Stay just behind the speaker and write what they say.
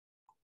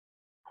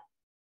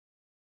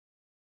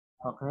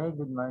Okay,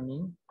 good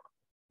morning.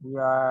 We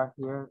are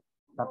here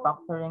the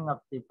factoring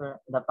of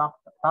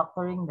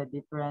factoring the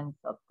difference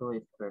of two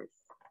squares.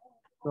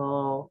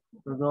 So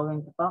we're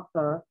going to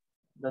factor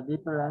the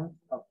difference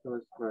of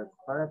two squares.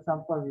 For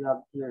example, we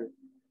have here,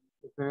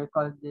 if you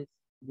recall this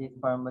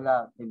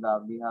formula,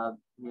 diba? We have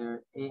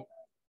here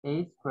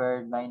a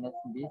squared minus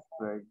b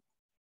squared.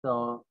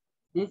 So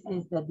this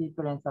is the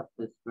difference of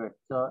two squared.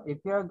 So if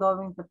you're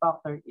going to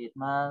factor it,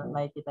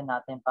 makikita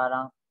natin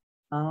parang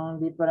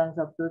ang difference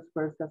of two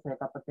squares kasi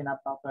kapag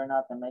pinapactor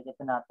natin,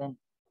 makikita natin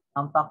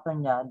ang factor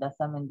niya, the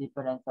sum and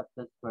difference of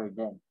two squared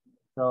din.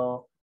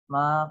 So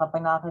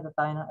kapag nakakita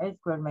tayo ng a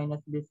squared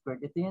minus b squared,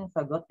 ito yung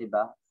sagot, di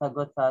ba?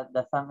 Sagot sa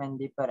the sum and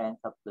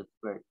difference of two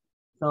squared.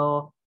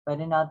 So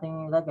pwede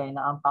nating ilagay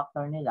na ang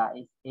factor nila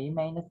is a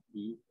minus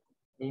b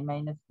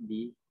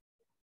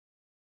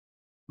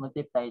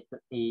multiplied to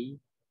a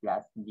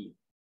plus b.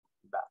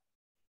 Diba?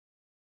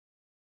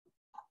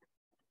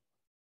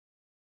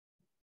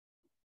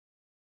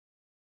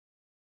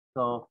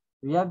 So,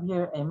 we have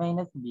here a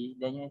minus b,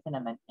 then yung isa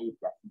naman a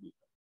plus b.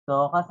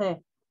 So, kasi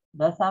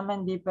the sum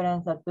and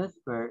difference of two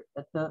square,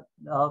 the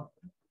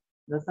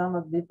sum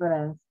of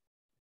difference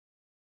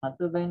of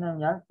two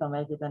binomials, so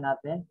makikita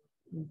natin,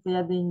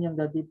 siya din yung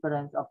the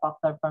difference of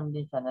factor form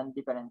din siya ng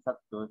difference of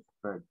two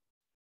squared.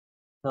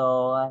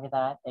 So, makikita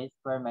natin a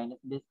squared minus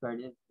b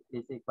squared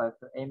is equal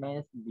to a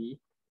minus b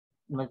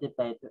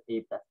multiplied to a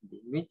plus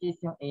b, which is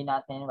yung a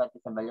natin, what is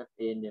the value of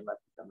a, and then what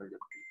is the value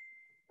of b.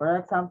 For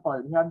example,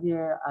 we have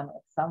here an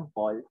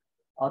example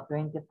of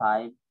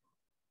 25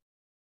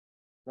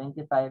 m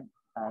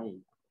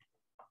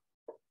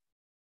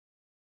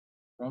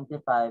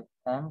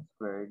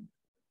squared.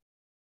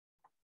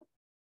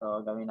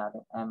 So, gawin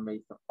natin m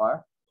raised to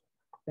 4.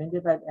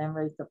 25 m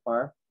raised to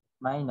 4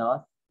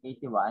 minus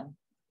 81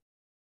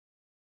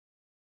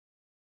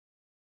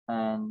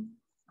 and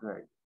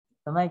squared.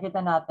 So, makikita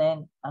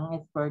natin, ang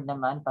squared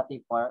naman, pati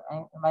 4,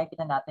 ay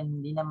makikita natin,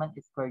 hindi naman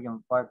square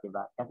yung 4,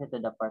 diba? Kasi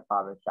to the 4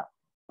 power siya.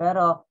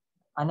 Pero,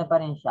 ano pa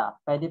rin siya?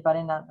 Pwede pa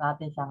rin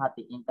natin siyang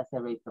hatiin kasi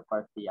raised to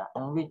 4 siya.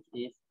 And which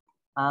is,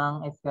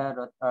 ang square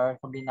root, or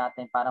sabihin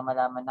natin, para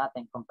malaman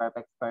natin kung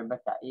perfect square ba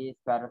siya,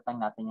 i-square root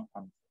lang natin yung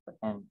m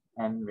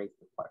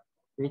raised to 4.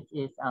 Which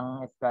is,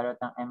 ang square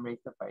root ng m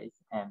raised to 4 is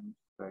m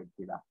squared,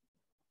 diba?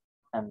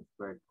 M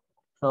squared.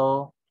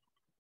 So,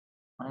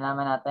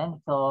 malaman natin.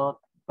 So,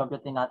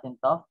 computing natin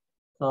to.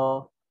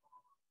 So,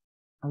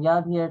 we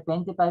have here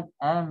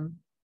 25m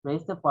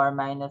raised to 4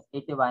 minus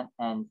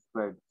 81n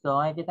squared. So,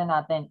 makikita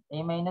natin a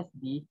minus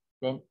b,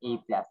 then a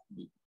plus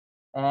b.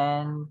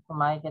 And kung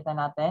makikita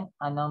natin,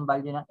 anong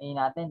value ng a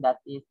natin?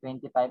 That is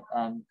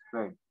 25m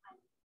squared.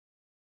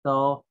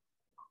 So,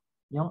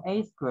 yung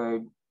a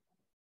squared,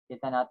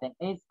 kita natin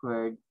a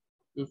squared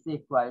is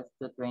equals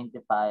to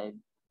 25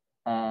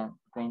 and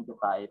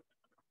 25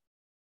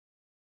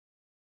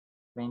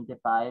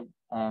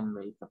 m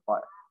raised to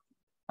 4.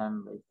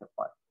 M raised to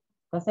 4.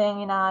 Kasi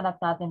ang hinahanap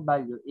natin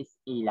value is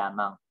a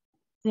lamang.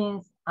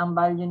 Since ang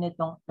value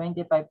nitong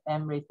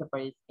 25m raised to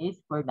 4 is a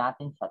squared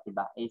natin siya,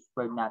 diba? A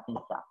squared natin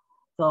siya.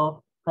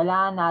 So,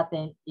 kailangan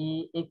natin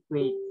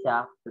i-equate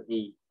siya to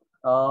a.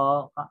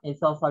 O,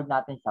 isosolve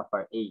natin siya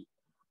for a.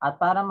 At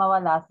para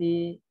mawala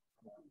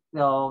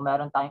so,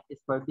 meron tayong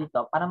squared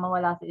dito. Para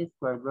mawala si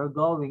squared, we're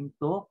going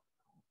to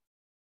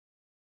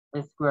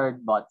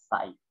squared both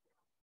sides.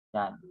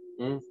 Yan.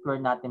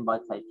 I-square natin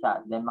both sides siya.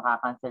 Then,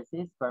 makakancel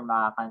si square,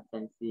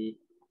 makakancel si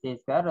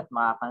square root,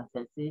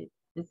 makakancel si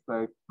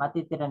square,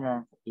 matitira na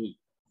lang sa a.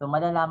 So,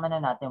 malalaman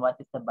na natin what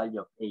is the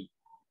value of a.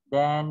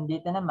 Then,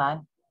 dito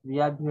naman,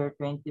 we have here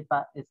 25,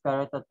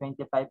 square root of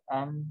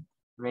 25m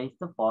raised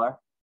to 4.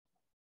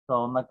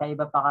 So,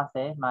 magkaiba pa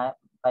kasi,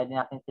 pwede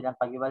natin silang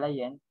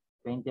pag-iwalayin.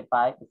 25,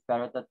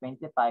 square root of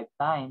 25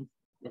 times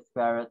the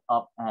square root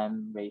of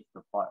m raised to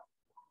 4.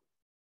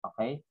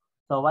 Okay?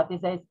 So, what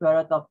is the square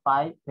root of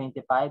 5?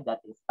 25,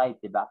 that is 5,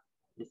 diba?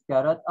 The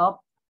square root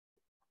of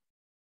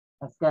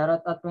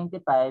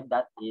 25,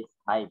 that is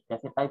 5.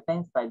 Kasi 5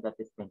 times 5, that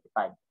is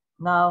 25.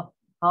 Now,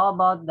 how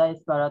about the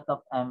square root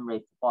of m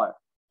raised to 4?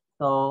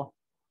 So,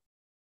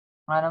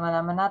 para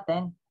malaman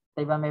natin,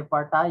 diba may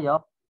 4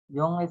 tayo,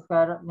 yung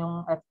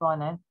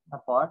exponent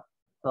na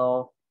 4.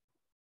 So,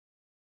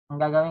 ang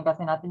gagawin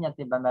kasi natin yan,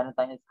 diba meron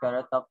tayong square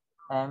root of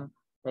m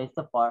raised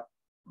to 4.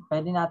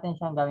 Pwede natin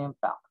siyang gawing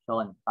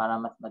fraction para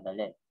mas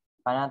madali.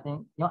 Para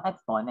natin, yung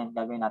exponent,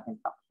 gagawin natin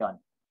fraction.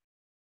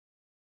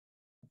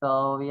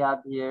 So, we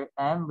have here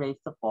m raised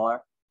to 4.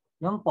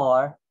 Yung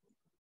 4,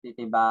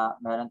 diba,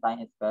 meron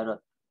tayong square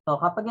root. So,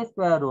 kapag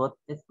square root,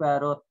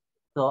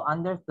 so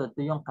understood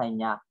to yung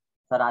kanya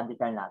sa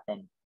radical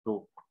natin,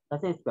 2.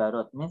 Kasi square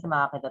root, minsan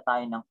makakita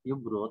tayo ng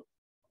cube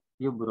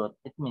root,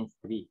 it means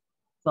 3.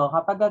 So,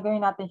 kapag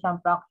gagawin natin siyang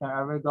fraction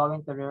or we're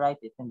going to rewrite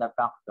it in the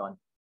fraction,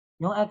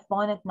 yung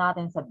exponent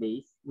natin sa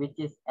base, which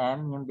is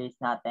m, yung base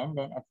natin,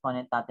 then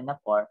exponent natin na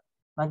 4,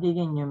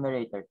 magiging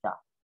numerator siya.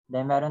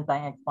 Then, meron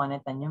tayong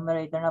exponent na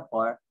numerator na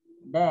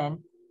 4,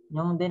 then,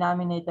 yung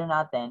denominator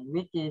natin,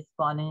 which is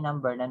kung ano yung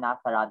number na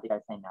nasa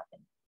radical sign natin.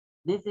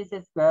 This is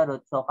a square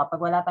root, so kapag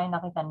wala tayong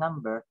nakita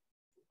number,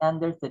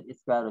 understood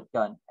square root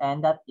yun.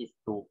 And that is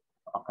 2.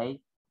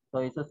 Okay? So,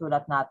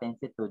 isusulat natin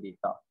si 2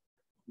 dito.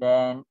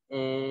 Then,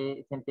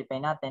 simplify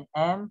natin.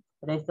 M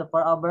raised to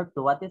 4 over 2.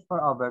 What is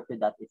 4 over 2?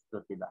 That is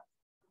 2, diba?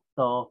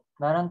 So,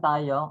 meron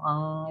tayong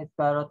ang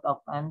square root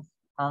of m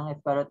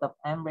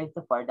raised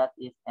to 4, that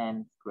is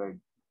m squared.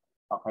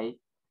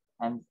 Okay?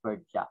 M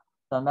squared siya.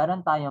 So,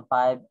 meron tayong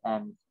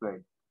 5m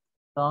squared.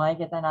 So,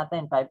 makikita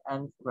natin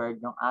 5m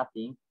squared yung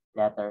ating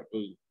letter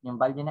A.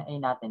 Yung value ng A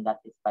natin, that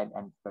is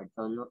 5m squared.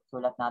 So,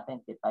 sulat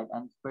natin si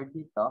 5m squared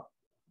dito.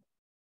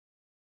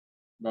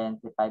 Then,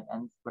 si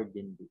 5m squared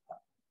din dito.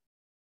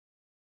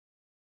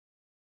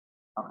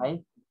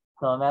 Okay?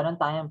 So, meron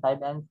tayong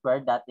 5m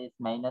squared, that is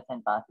minus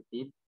and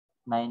positive,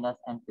 minus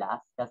and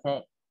plus.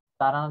 Kasi,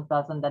 parang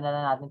sasundan na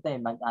lang natin ito eh.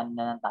 Mag-ano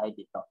na lang tayo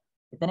dito.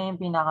 Ito na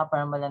yung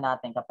pinaka-formula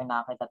natin kapag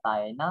nakakita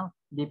tayo ng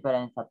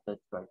difference of two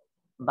squared.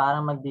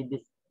 Parang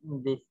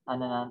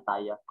ano na lang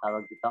tayo,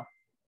 tawag dito,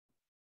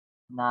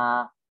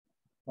 na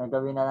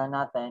gagawin na lang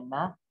natin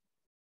na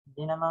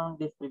hindi namang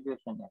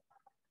distribution eh.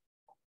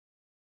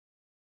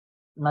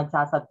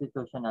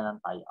 Magsasubstitution na lang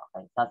tayo.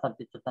 Okay,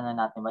 sasubstitute na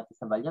natin what is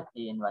the value of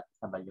A and what is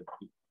the value of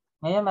B.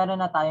 Ngayon,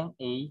 meron na tayong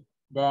A,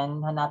 then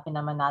hanapin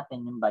naman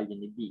natin yung value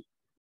ni B.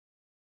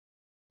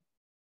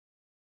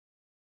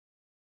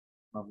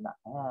 Move na.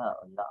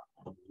 Wala.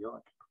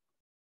 Yun.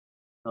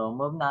 So,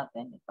 move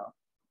natin ito.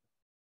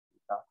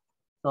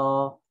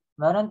 So,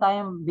 meron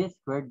tayong B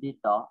squared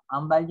dito.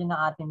 Ang value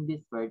ng ating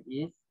B squared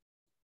is,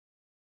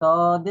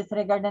 so,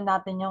 disregard na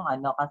natin yung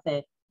ano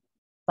kasi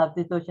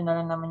substitution na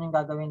lang naman yung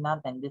gagawin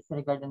natin.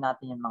 Disregard na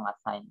natin yung mga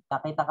sign.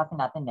 Nakita kasi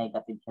natin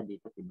negative siya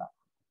dito, diba?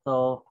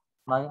 So,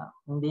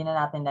 hindi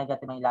na natin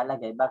negative ang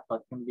ilalagay.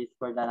 Bakit? Yung B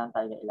squared na lang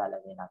talaga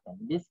ilalagay natin.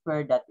 B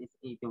squared, that is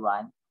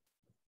 81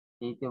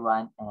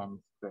 n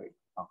squared.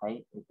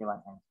 Okay?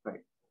 81 n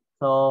squared.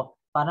 So,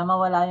 para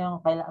mawala yung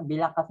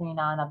bilang kasi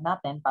hinahanap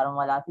natin, para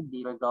mawala si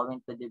D, we're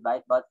going to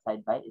divide both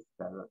side by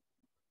square root.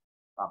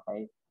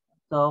 Okay?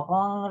 So,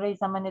 kung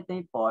raise naman ito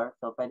ay 4,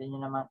 so pwede nyo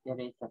naman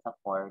i-raise sa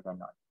 4,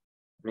 gano'n.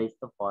 Raise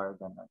to 4,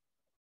 gano'n.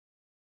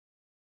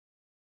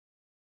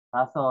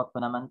 Kaso,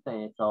 2 naman to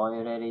eh. So,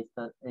 i-raise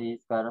to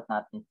square root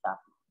natin siya.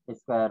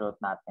 Square root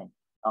natin.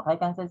 Okay,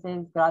 cancel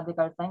si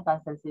radical sign,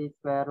 cancel si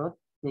square root,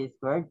 si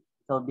squared.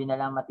 So, B na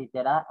lang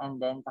matitira.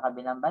 And then, sa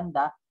kabilang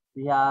banda,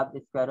 we have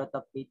square root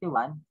of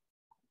 81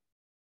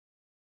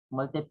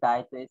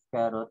 multiply to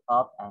square root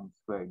of n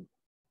squared.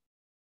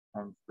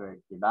 N squared,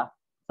 diba?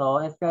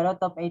 So, square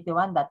root of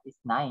 81, that is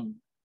 9.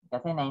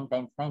 Kasi 9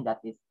 times 9,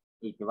 that is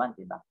 81,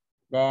 diba?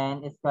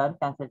 Then, square,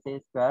 cancel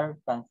si square,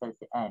 cancel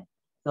si n.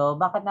 So,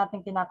 bakit natin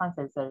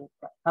kinakancel, sir?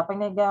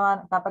 Kapag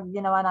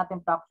ginawa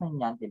natin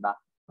fraction yan, diba?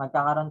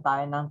 Magkakaroon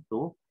tayo ng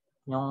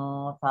 2, yung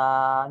sa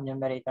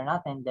numerator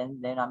natin, then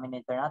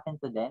denominator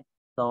natin to then.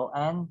 So,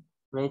 n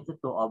raised to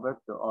 2 over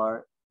 2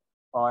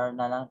 or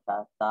na lang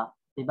siya sa,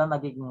 diba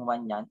magiging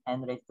 1 yan,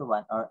 n raised to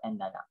 1 or n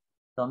na lang.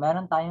 So,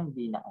 meron tayong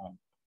b na n.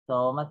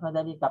 So, mas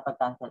madali kapag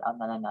cancel out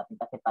na lang natin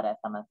kasi parehas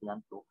naman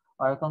silang 2.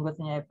 Or kung gusto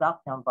niyo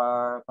i-fraction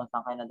for kung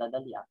saan kayo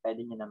nadadalian,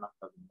 pwede niyo naman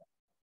gawin yan.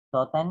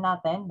 So, 10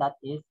 natin, that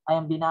is,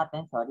 ay yung b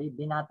natin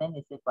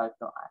is equal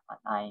to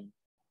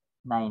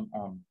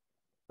 9n.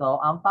 So,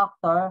 ang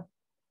factor,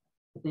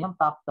 ito yung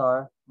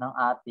factor ng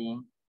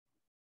ating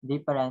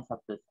difference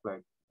of two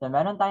squared. So,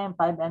 meron tayong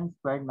 5m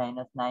squared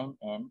minus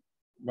 9n.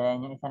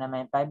 Then, yung isa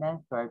naman yung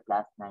 5m squared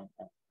plus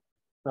 9n.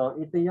 So,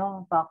 ito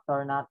yung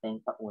factor natin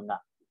sa una.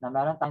 Na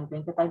meron tayong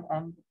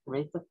 25m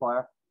raised to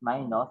 4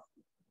 minus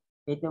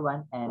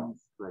 81n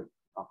squared.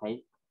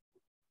 Okay?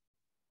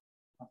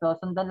 So,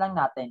 sundan lang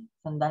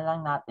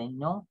natin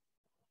yung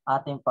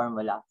ating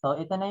formula. So,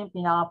 ito na yung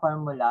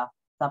pinaka-formula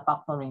sa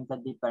factoring sa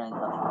difference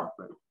of two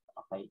squared.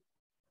 Okay?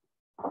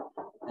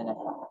 Ito na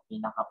siya.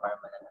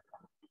 Pinaka-formula na siya.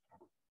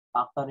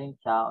 Factoring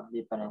siya of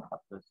difference of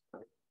two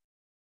squared.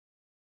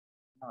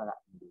 Wala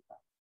dito.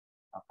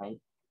 Okay?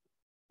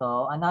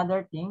 So,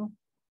 another thing.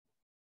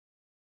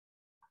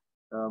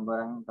 So,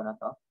 burahin ko na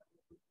to.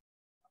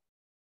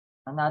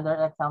 Another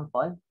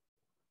example.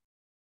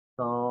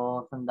 So,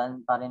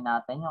 sundan pa rin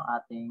natin yung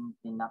ating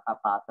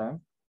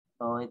pinaka-pattern.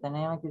 So, ito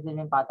na yung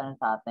magsisilbing pattern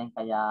sa atin.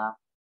 Kaya,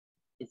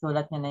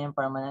 isulat nyo na yung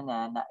formula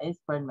na yan na a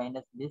squared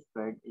minus b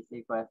squared is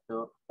equal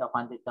to the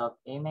quantity of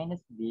a minus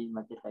b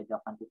multiplied the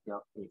quantity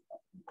of a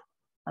plus b.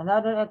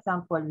 Another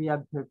example, we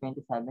have here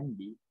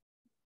 27b.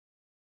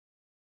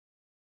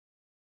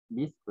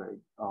 B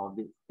squared,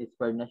 b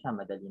squared na siya,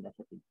 madali na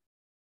siya.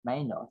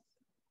 Minus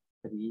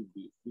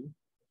 3bc.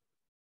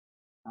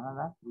 Tama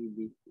ba?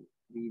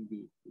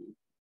 3bc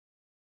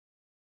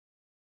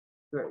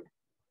squared.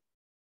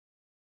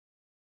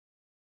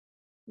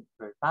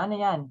 Paano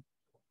yan?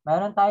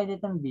 Meron tayo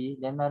ditong B,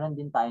 then meron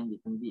din tayong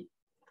ditong B.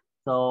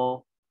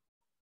 So,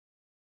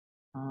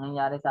 ang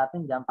nangyari sa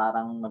atin dyan,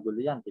 parang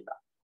magulo yan, diba?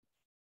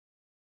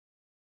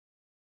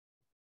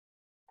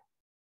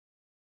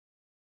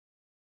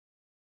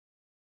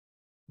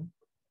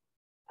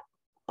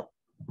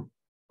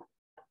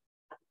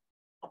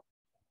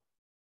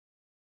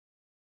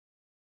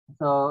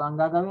 So, ang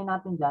gagawin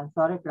natin dyan,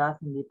 sorry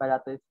class, hindi pala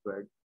to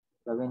squared.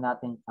 Gawin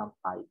natin siyang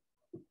 5.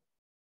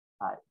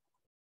 5.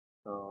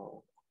 So,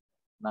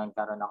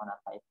 magkaroon ako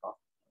ng typo.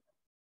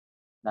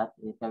 That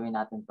is, gawin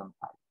natin itong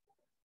 5.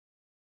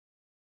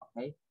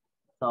 Okay?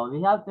 So,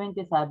 we have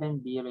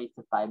 27b raised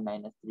to 5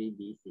 minus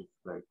 3b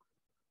squared.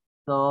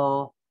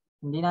 So,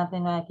 hindi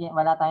natin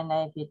wala tayong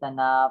nakikita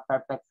na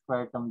perfect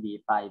square itong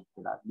b5,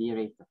 diba? b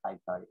raised to 5,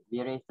 sorry.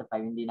 b raised to 5,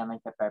 hindi naman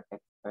siya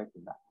perfect square,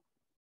 diba?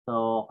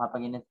 So,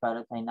 kapag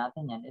in-square root sign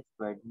natin yan,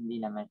 squared,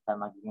 hindi naman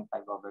siya magiging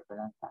 5/2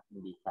 lang siya,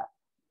 hindi siya.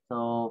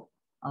 So,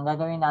 ang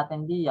gagawin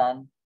natin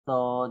diyan,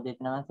 so,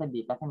 dito naman sa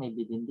b, kasi may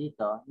b din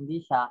dito,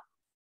 hindi siya,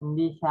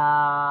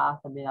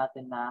 sabihin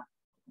natin na,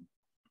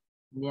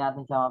 hindi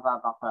natin siya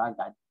mapapactor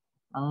agad.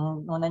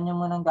 Ang una nyo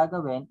munang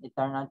gagawin,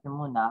 i-turn out nyo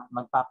muna,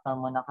 mag-factor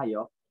muna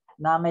kayo,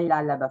 na may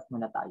lalabas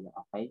muna tayo,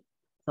 okay?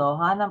 So,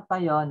 hanap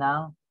kayo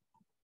ng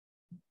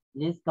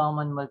least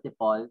common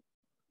multiple,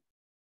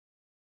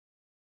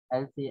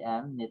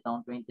 LCM,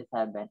 nitong 27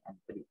 and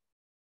 3.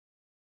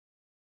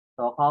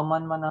 So,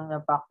 common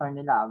monomial factor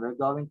nila, we're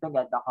going to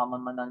get the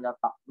common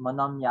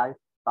monomial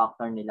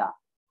factor nila.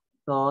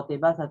 So,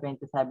 diba sa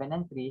 27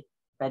 and 3,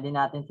 pwede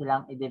natin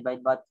silang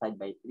i-divide both side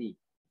by 3.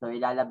 So,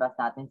 ilalabas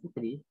natin si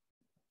 3.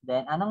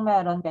 Then, anong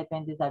meron kay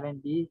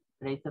 27b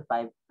raised to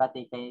 5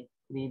 pati kay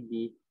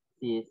 3b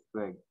c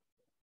squared?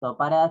 So,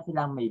 parehas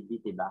silang may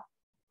b, diba?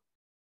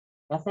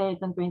 Kasi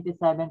itong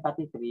 27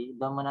 pati 3,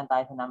 doon muna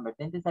tayo sa number.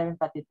 27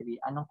 pati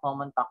 3, anong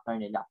common factor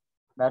nila?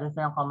 Meron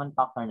silang common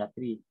factor na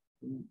 3.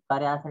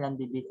 Parehas silang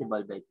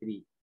divisible by 3.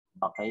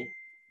 Okay?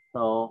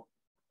 So,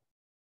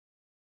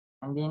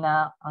 ang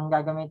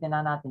gagamitin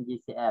na natin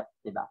GCF,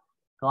 diba?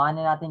 Kung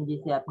ano natin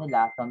GCF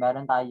nila, so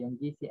meron tayong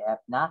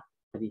GCF na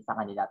 3 sa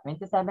kanila.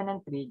 27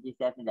 and 3,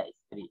 GCF nila is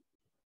 3.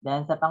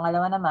 Then sa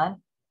pangalawa naman,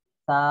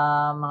 sa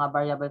mga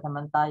variables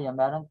naman tayo,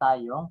 meron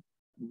tayong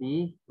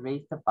b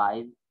raised to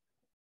 5,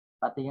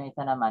 pati yung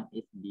isa naman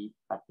is b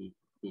pati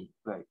c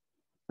squared.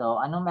 So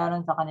anong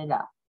meron sa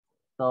kanila?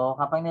 So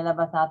kapag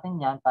nilabas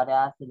natin yan,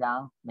 parehas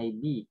silang may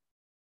b.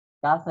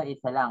 Kaso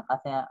isa lang,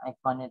 kasi ang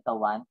exponent ito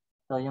 1.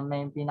 So, yung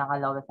may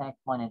pinaka-lowest na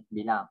exponent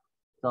bilang.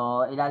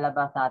 So,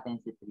 ilalabas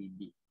natin si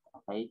 3b.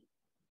 Okay?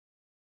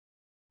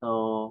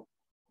 So,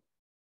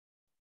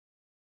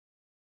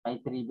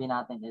 ay 3b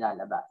natin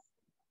ilalabas.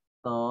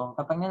 So,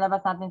 kapag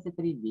nilabas natin si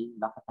 3b,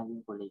 bakit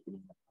naging kulay green?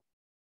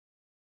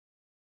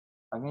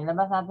 Pag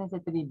nilabas natin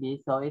si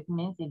 3b, so it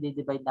means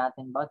i-divide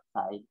natin both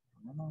sides.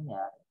 Ano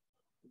nangyari?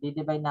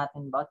 I-divide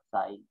natin both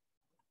sides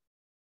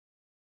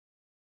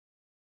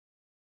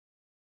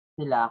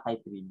sila kay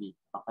 3b.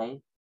 Okay?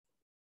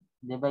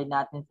 Divide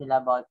natin sila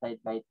both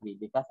sides by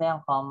 3b. Kasi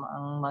ang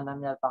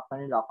monomial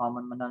factor nila,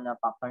 common monomial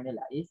factor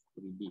nila is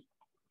 3b.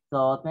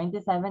 So,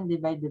 27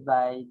 divided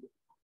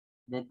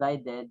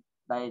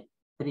by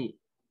 3.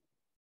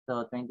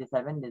 So,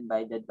 27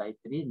 divided by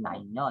 3,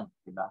 9 yun.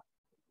 Diba?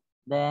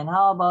 Then,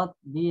 how about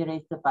b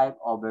raised to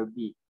 5 over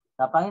b?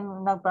 Kapag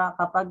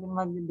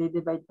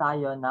mag-divide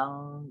tayo ng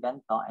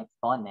ganito,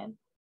 exponent,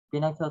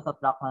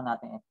 pinagsusubtract na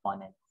natin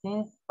exponent.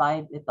 Since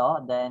 5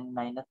 ito, then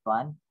minus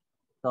 1.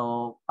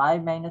 So,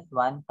 5 minus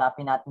 1,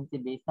 copy natin si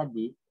base na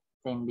b.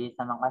 Same base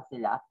naman kasi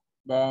sila.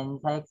 Then,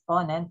 sa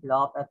exponent,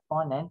 law of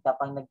exponent,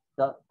 kapag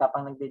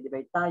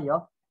nag-divide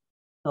tayo,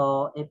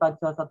 so,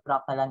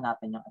 ipag-subtract na lang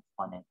natin yung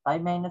exponent.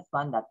 5 minus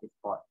 1, that is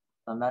 4.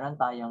 So, meron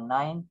tayong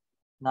 9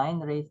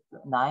 9b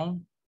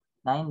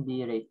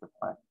raised to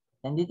 4.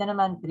 Then, dito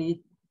naman, 3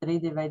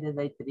 divided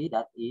by 3,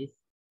 that is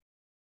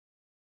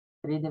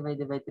 3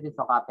 divided by 3.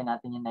 So, copy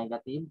natin yung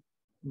negative.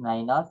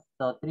 Minus.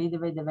 So, 3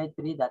 divided by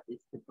 3, that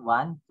is 1.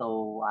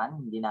 So,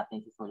 1, hindi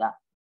natin sisula.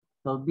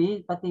 So,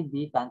 b pati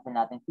b, cancel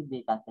natin si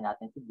b, cancel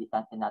natin si b,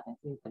 cancel natin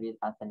si 3,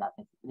 cancel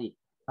natin si 3.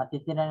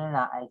 Matitira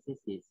na ay si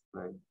c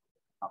squared.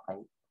 Okay.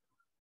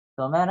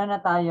 So, meron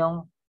na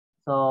tayong,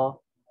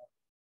 so,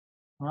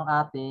 yung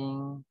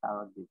ating,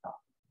 tawag dito,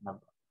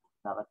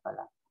 dapat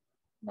pala,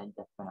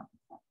 na-adjust ko ng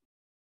isa.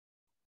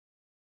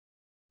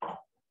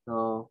 So,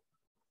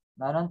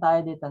 meron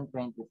tayo dito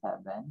 27,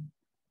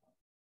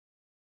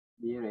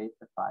 b raised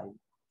to 5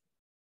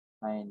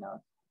 minus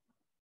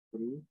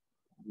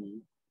 3b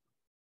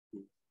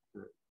c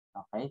squared.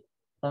 Okay?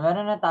 So,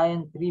 meron na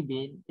tayong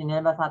 3b.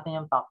 Tinilabas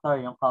natin yung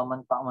factor, yung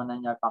common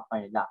monomial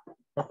factor nila.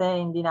 Kasi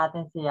hindi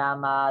natin siya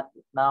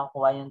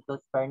makakuha yung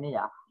 2 square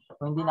nila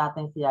kung hindi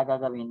natin siya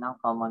gagawin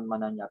ng common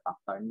monomial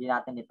factor. Hindi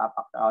natin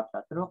ipapactor out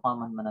siya through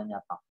common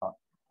monomial factor.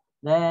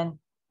 Then,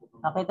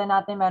 nakita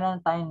natin meron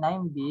tayong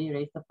 9b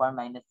raised to 4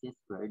 minus c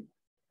squared.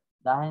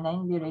 Dahil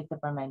 9b raised to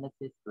 4 minus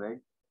c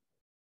squared,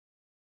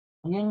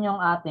 yun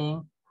yung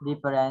ating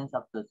difference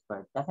of 2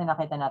 squared. Kasi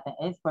nakita natin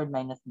a squared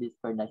minus b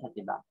squared na siya,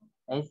 diba?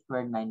 A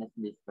squared minus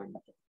b squared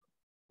na siya.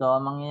 So,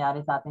 ang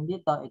mangyayari sa atin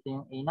dito, ito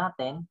yung a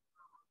natin.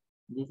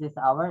 This is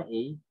our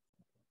a.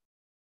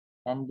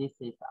 And this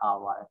is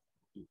our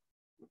b.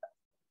 Diba?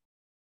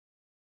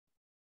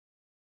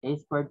 A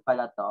squared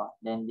pala to.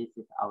 Then this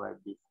is our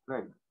b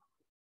squared.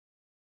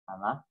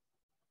 Tama?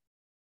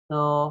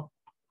 So,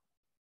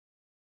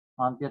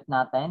 compute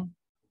natin.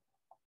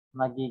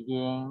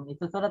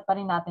 Isusulat pa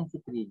rin natin si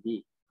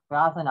 3b.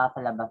 Kaso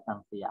nasa labas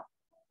lang siya.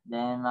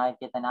 Then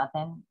makikita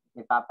natin,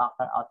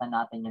 ipapactor out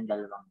na natin yung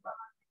dalawang dot.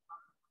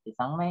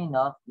 Isang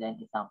minus,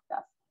 then isang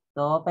plus.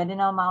 So, pwede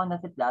naman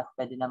mauna si plus,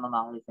 pwede naman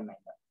makahuli si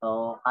minus.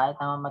 So, kahit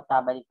naman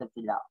magkabaliktad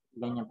sila,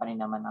 ganyan pa rin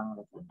naman ang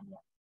result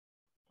niya.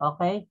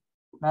 Okay?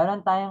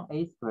 Meron tayong a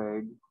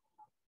squared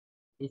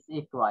is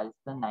equals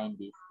to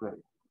 9b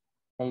squared.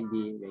 Kay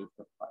b raised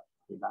to 4.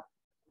 Diba?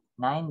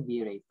 9b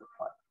raised to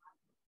 4.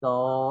 So,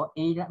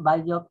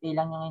 value of a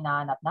lang yung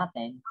hinahanap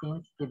natin.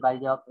 Since the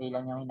value of a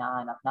lang yung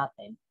hinahanap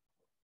natin,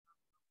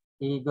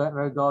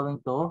 we're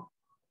going to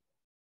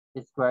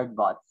square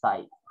both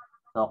sides.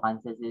 So,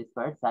 cancel si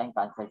square sign,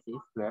 cancel si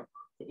square.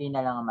 Si a na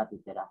lang ang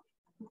matitira.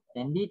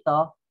 Then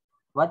dito,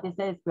 what is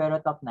the square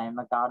root of 9?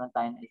 Magkakaroon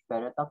tayo ng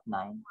square root of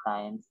 9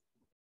 times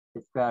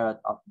the square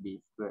root of b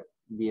square,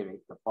 b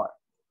raised to 4.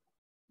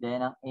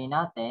 Then, ang a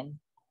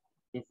natin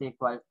is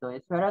equal to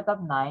square root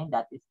of 9,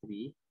 that is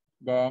 3.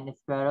 Then,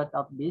 square root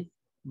of b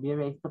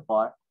raised to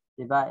 4.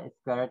 Diba,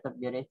 square root of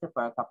b raised to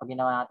 4, kapag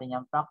ginawa natin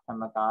yung fraction,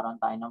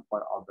 magkakaroon tayo ng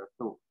 4 over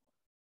 2.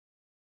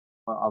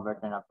 4 over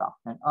 2 na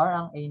fraction. Or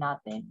ang a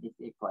natin is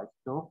equals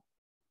to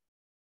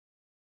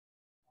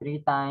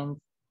 3 times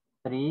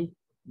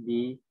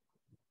 3b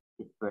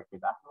squared,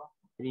 diba?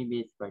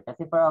 3b squared.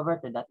 Kasi 4 over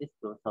 2, that is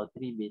 2. So,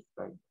 3b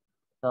squared.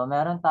 So,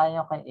 meron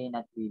tayo kay a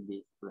na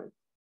 3b squared.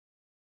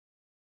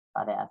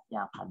 Parehas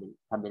yan,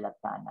 kabilat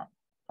kanan.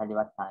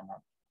 Kaliwat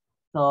kanan.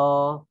 So,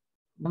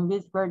 yung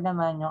b squared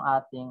naman yung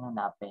ating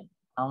hanapin.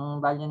 Ang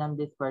value ng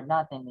b squared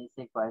natin is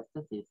equals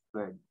to c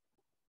squared.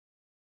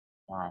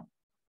 Yan.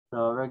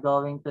 So, we're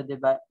going to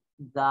divide,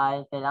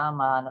 dahil kailangan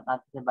mahanap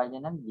natin si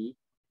value ng b.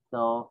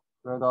 So,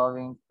 we're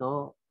going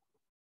to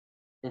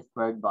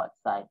square both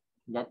sides.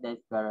 Get the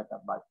square root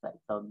of both sides.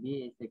 So,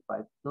 b is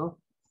equals to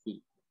c.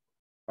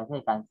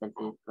 Kasi cancel c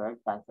squared,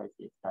 cancel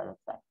c squared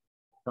side.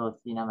 So,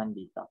 c naman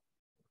dito.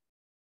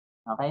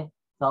 Okay?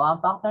 So,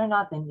 ang factor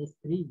natin is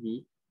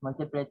 3b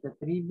multiplied to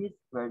 3b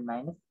squared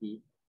minus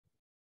c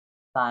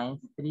times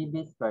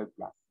 3b squared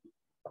plus c.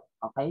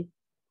 Okay?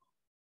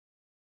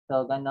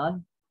 So,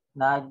 ganon.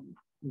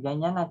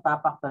 Ganyan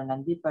nagpapaktor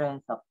ng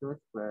difference of 2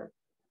 squared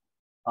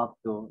of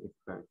 2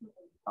 squared.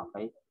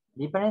 Okay?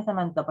 Difference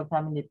naman to pag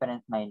sabi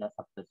difference minus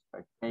of 2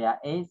 squared.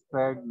 Kaya a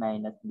squared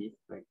minus b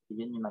squared.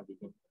 Yun yung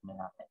magiging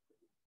natin.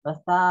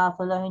 Basta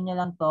suluhin nyo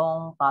lang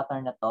tong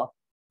pattern na to.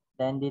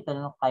 Then dito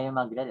lang kayo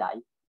mag-rely.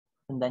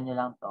 Sundan nyo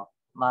lang to.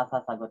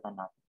 Masasagutan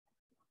natin.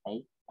 Okay?